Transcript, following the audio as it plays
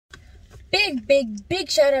Big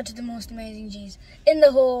shout out to the most amazing G's in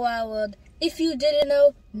the whole wide world. If you didn't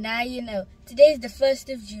know, now you know. Today's the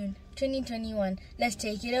 1st of June, 2021. Let's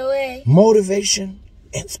take it away. Motivation,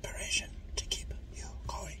 inspiration to keep you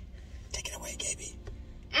going. Take it away, Gaby.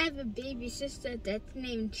 I have a baby sister that's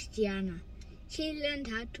named Tiana. She learned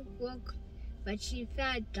how to walk, but she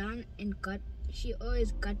fell down and she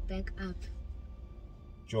always got back up.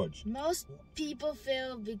 George. Most people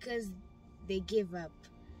fail because they give up.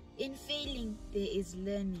 In failing, there is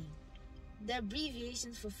learning. The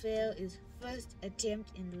abbreviations for fail is first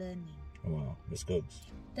attempt in learning. Oh, wow, this goes.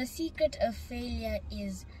 The secret of failure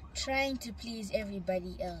is trying to please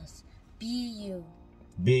everybody else. Be you.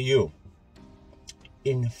 Be you.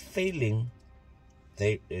 In failing,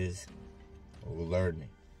 there is learning.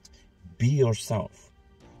 Be yourself.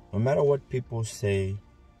 No matter what people say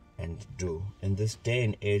and do, in this day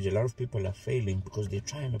and age, a lot of people are failing because they're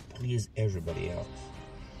trying to please everybody else.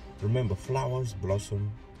 Remember, flowers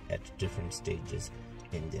blossom at different stages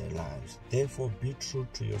in their lives. Therefore, be true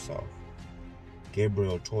to yourself.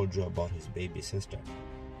 Gabriel told you about his baby sister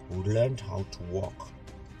who learned how to walk.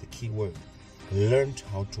 The key word, learned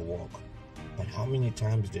how to walk. But how many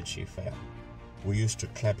times did she fail? We used to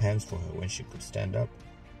clap hands for her when she could stand up,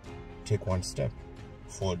 take one step,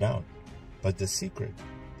 fall down. But the secret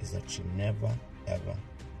is that she never ever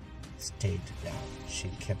stayed down. She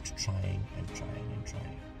kept trying and trying and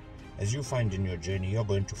trying. As you find in your journey, you're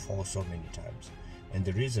going to fall so many times. And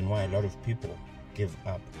the reason why a lot of people give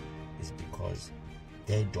up is because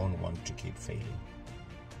they don't want to keep failing.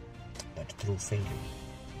 But through failing,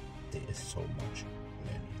 there is so much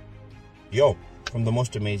learning. Yo, from the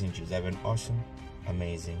most amazing G's, have an awesome,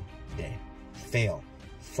 amazing day. Fail.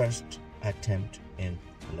 First attempt in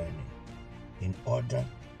learning. In order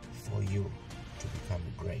for you to become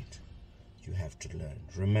great, you have to learn.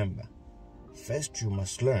 Remember, first you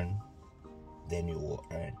must learn, then you will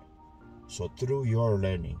earn. So through your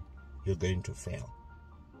learning, you're going to fail.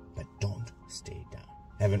 But don't stay down.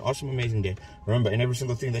 Have an awesome, amazing day. Remember, in every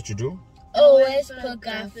single thing that you do, Always put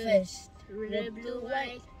God first. Red, blue,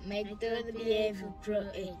 white, Make the behavior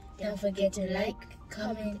pro-A. Don't forget to like,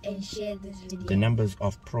 comment, and share this video. the numbers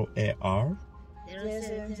of Pro Air are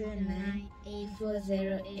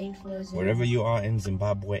 0779-840-840. wherever you are in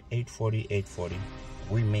Zimbabwe, 840.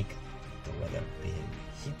 We make the weather behave.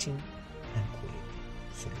 Heating and cooling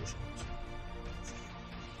solutions.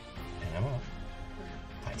 And I'm out.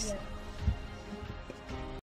 Peace.